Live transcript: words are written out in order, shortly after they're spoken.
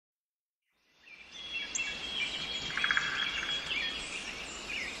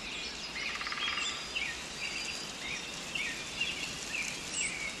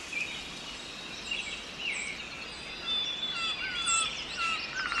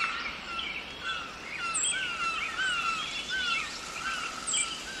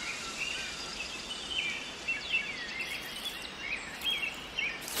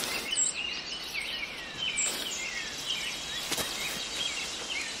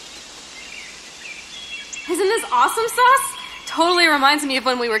Isn't this awesome sauce? Totally reminds me of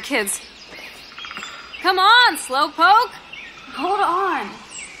when we were kids. Come on, Slowpoke. Hold on.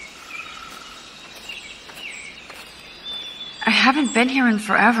 I haven't been here in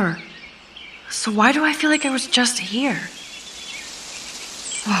forever. So why do I feel like I was just here?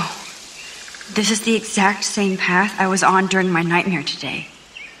 Whoa. This is the exact same path I was on during my nightmare today.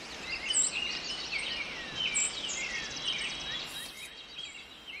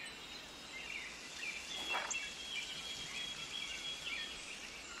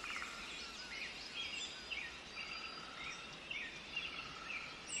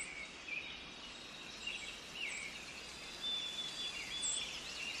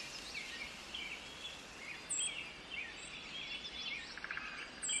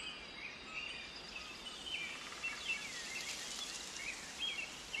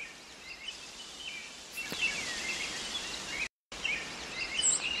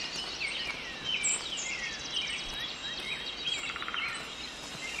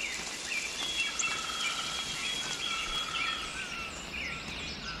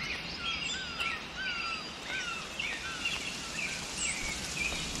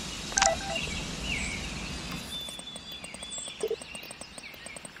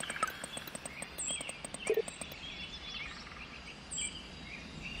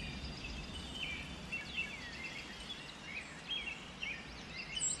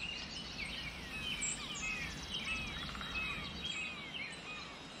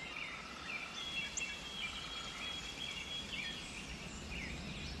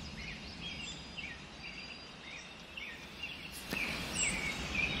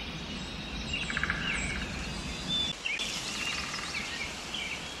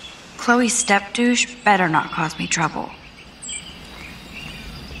 Chloe's step-douche better not cause me trouble.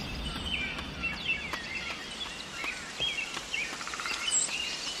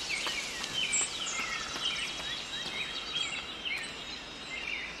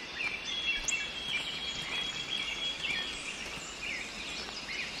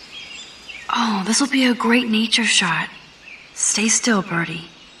 Oh, this will be a great nature shot. Stay still, Birdie.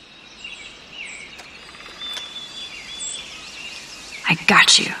 I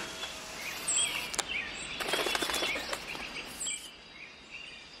got you.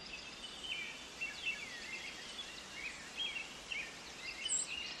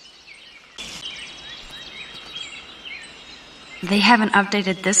 They haven't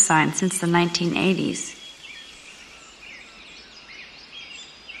updated this sign since the 1980s.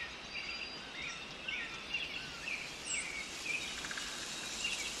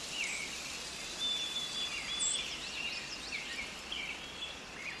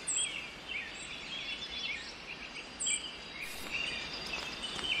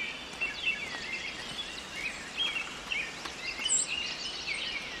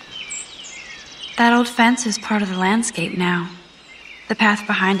 That old fence is part of the landscape now. The path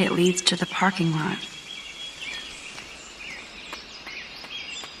behind it leads to the parking lot.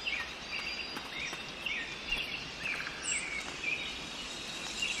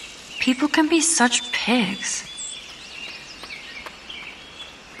 People can be such pigs.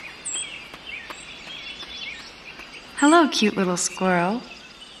 Hello, cute little squirrel.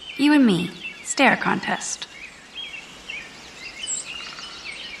 You and me, stare contest.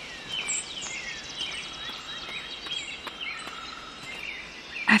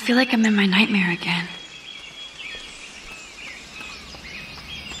 I feel like I'm in my nightmare again.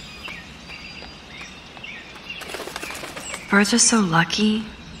 Birds are so lucky,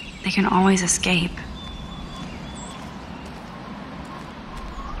 they can always escape.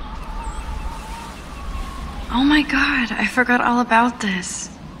 Oh my god, I forgot all about this.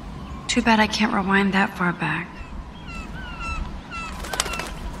 Too bad I can't rewind that far back.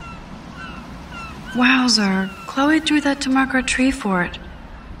 Wowzer, Chloe drew that to mark our tree fort,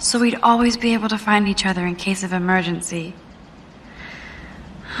 so we'd always be able to find each other in case of emergency.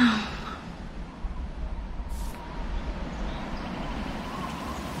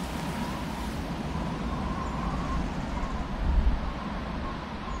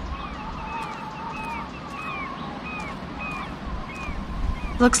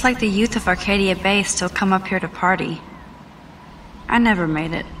 Looks like the youth of Arcadia Bay still come up here to party. I never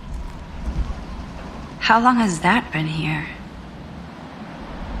made it. How long has that been here?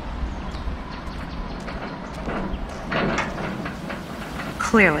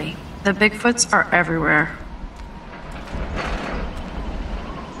 Clearly, the Bigfoots are everywhere.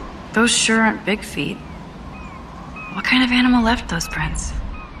 Those sure aren't big feet. What kind of animal left those prints?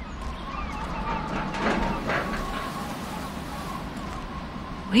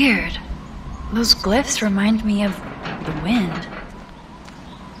 Weird. Those glyphs remind me of the wind.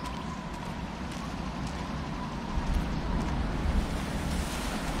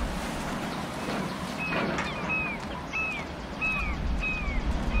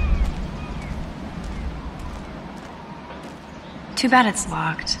 Too bad it's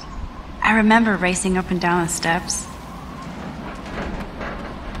locked. I remember racing up and down the steps.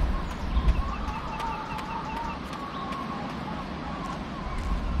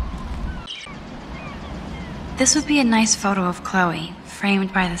 This would be a nice photo of Chloe,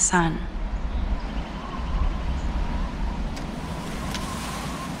 framed by the sun.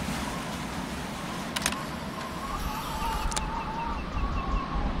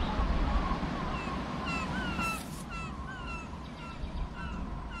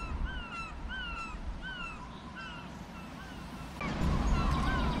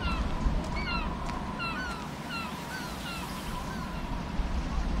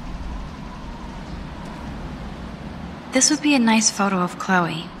 This would be a nice photo of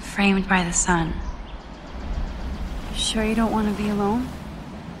Chloe, framed by the sun. Sure you don't want to be alone?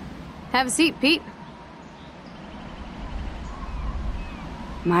 Have a seat, Pete.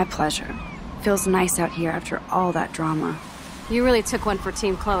 My pleasure. Feels nice out here after all that drama. You really took one for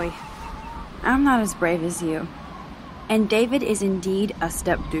Team Chloe. I'm not as brave as you. And David is indeed a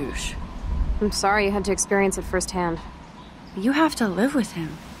step douche. I'm sorry you had to experience it firsthand. You have to live with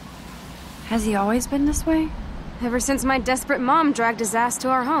him. Has he always been this way? Ever since my desperate mom dragged his ass to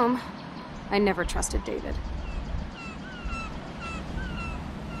our home, I never trusted David.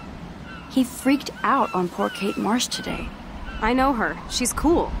 He freaked out on poor Kate Marsh today. I know her. She's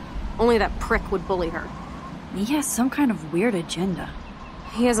cool. Only that prick would bully her. He has some kind of weird agenda.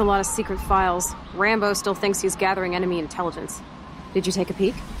 He has a lot of secret files. Rambo still thinks he's gathering enemy intelligence. Did you take a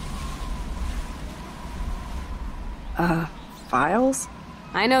peek? Files?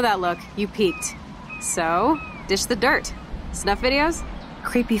 I know that look. You peeked. So, dish the dirt. Snuff videos?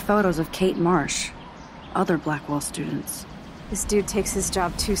 Creepy photos of Kate Marsh. Other Blackwell students. This dude takes his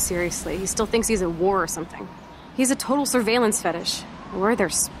job too seriously. He still thinks he's at war or something. He's a total surveillance fetish. Where are there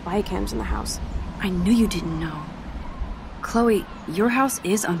spy cams in the house? I knew you didn't know. Chloe, your house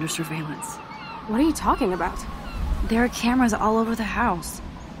is under surveillance. What are you talking about? There are cameras all over the house.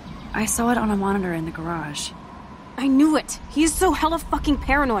 I saw it on a monitor in the garage. I knew it! He is so hella fucking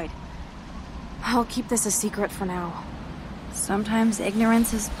paranoid. I'll keep this a secret for now. Sometimes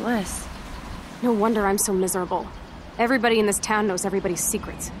ignorance is bliss. No wonder I'm so miserable. Everybody in this town knows everybody's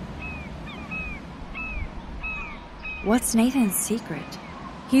secrets. What's Nathan's secret?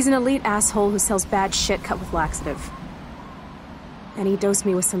 He's an elite asshole who sells bad shit cut with laxative. And he dosed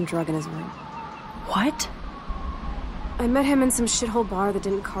me with some drug in his room. What? I met him in some shithole bar that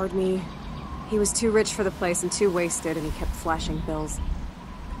didn't card me. He was too rich for the place and too wasted, and he kept flashing bills.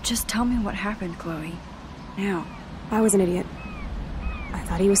 Just tell me what happened, Chloe. Now. I was an idiot. I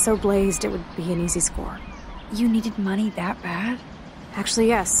thought he was so blazed it would be an easy score. You needed money that bad? Actually,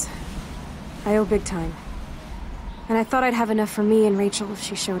 yes. I owe big time. And I thought I'd have enough for me and Rachel if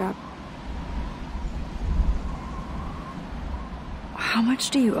she showed up. How much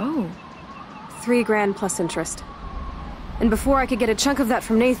do you owe? $3 grand plus interest. And before I could get a chunk of that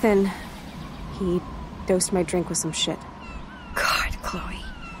from Nathan, he dosed my drink with some shit. God, Chloe.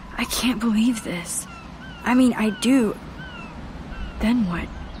 I can't believe this. I mean, I do. Then what?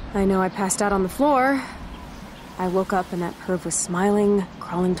 I know I passed out on the floor. I woke up and that perv was smiling,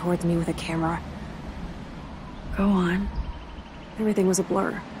 crawling towards me with a camera. Go on. Everything was a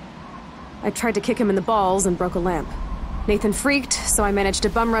blur. I tried to kick him in the balls and broke a lamp. Nathan freaked, so I managed to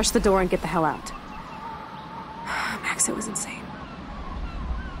bum rush the door and get the hell out. Max, it was insane.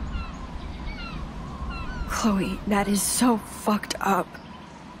 Chloe, that is so fucked up.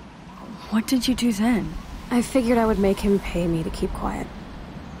 What did you do then? I figured I would make him pay me to keep quiet.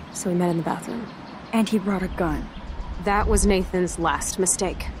 So we met in the bathroom. And he brought a gun. That was Nathan's last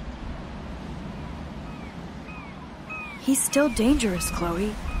mistake. He's still dangerous,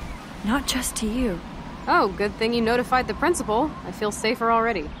 Chloe. Not just to you. Oh, good thing you notified the principal. I feel safer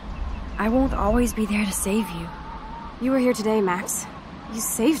already. I won't always be there to save you. You were here today, Max. You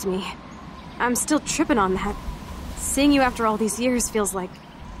saved me. I'm still tripping on that. Seeing you after all these years feels like...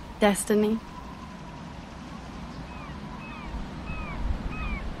 destiny.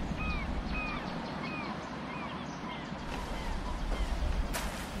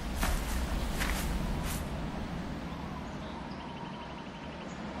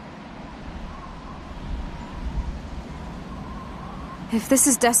 If this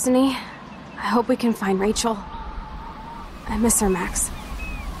is destiny, I hope we can find Rachel. I miss her, Max.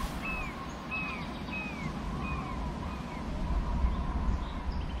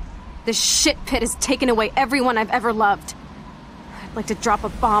 This shit pit has taken away everyone I've ever loved. I'd like to drop a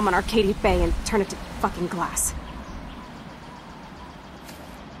bomb on Arcadia Bay and turn it to fucking glass.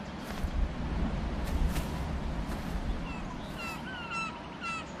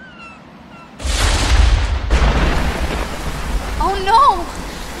 Oh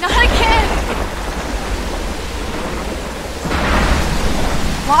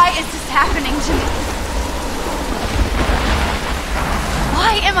Why is this happening to me?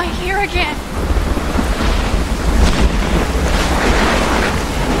 Why am I here again?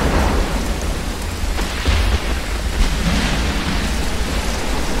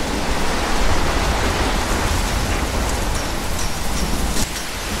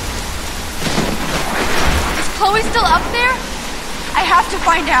 Is Chloe still up there? I have to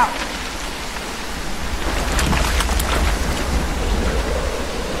find out.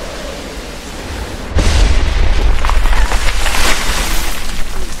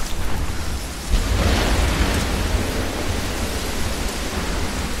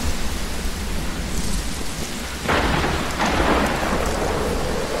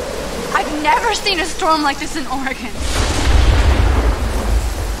 I've never seen a storm like this in Oregon.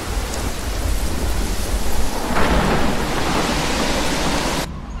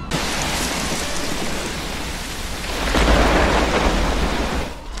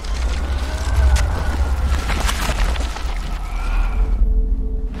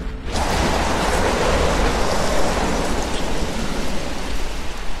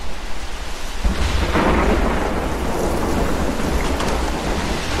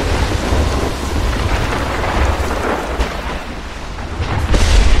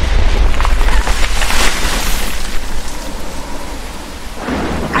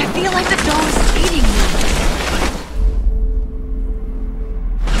 I feel like the doll is eating me.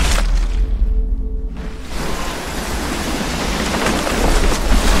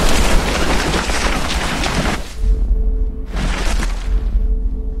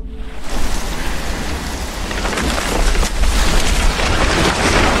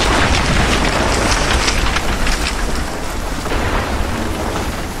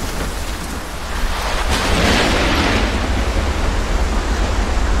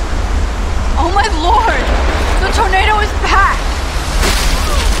 Oh my lord! The tornado is back!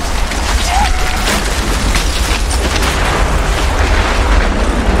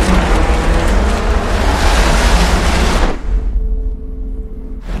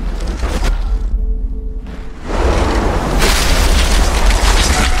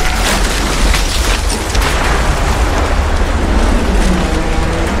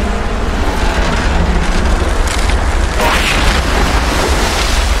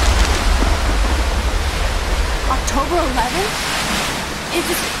 October 11th? Is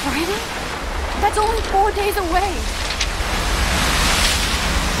it Friday? That's only 4 days away.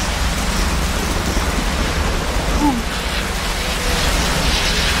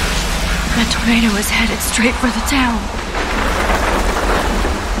 That tornado is headed straight for the town.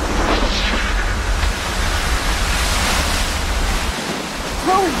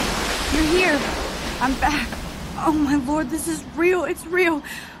 Chloe, you're here. I'm back. Oh my lord, this is real. It's real.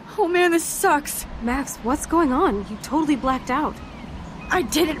 Oh man, this sucks. Max, what's going on? You totally blacked out. I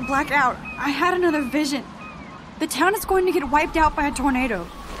didn't black out. I had another vision. The town is going to get wiped out by a tornado.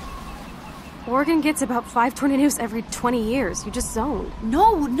 Oregon gets about 5 tornadoes every 20 years. You just zoned.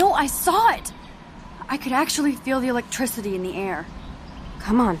 No, I saw it. I could actually feel the electricity in the air.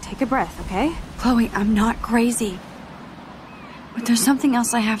 Come on, take a breath, okay? Chloe, I'm not crazy. But there's something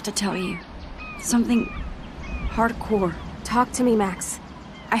else I have to tell you. Something hardcore. Talk to me, Max.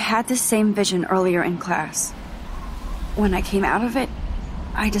 I had this same vision earlier in class. When I came out of it,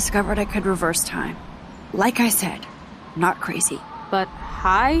 I discovered I could reverse time. Like I said, not crazy. But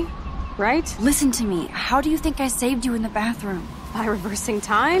high, right? Listen to me. How do you think I saved you in the bathroom? By reversing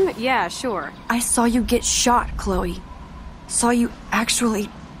time? Yeah, sure. I saw you get shot, Chloe. Saw you actually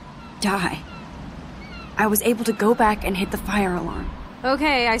die. I was able to go back and hit the fire alarm.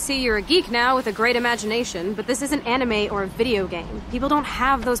 Okay, I see you're a geek now with a great imagination, but this isn't anime or a video game. People don't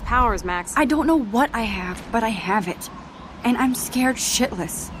have those powers, Max. I don't know what I have, but I have it. And I'm scared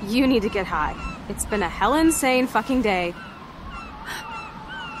shitless. You need to get high. It's been a hell insane fucking day.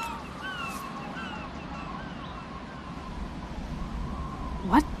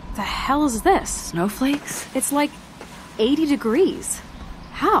 What the hell is this? Snowflakes? It's like 80 degrees.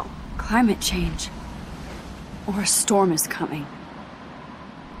 How? Climate change. Or a storm is coming.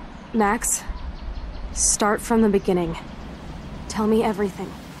 Max, start from the beginning. Tell me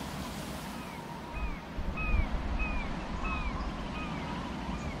everything.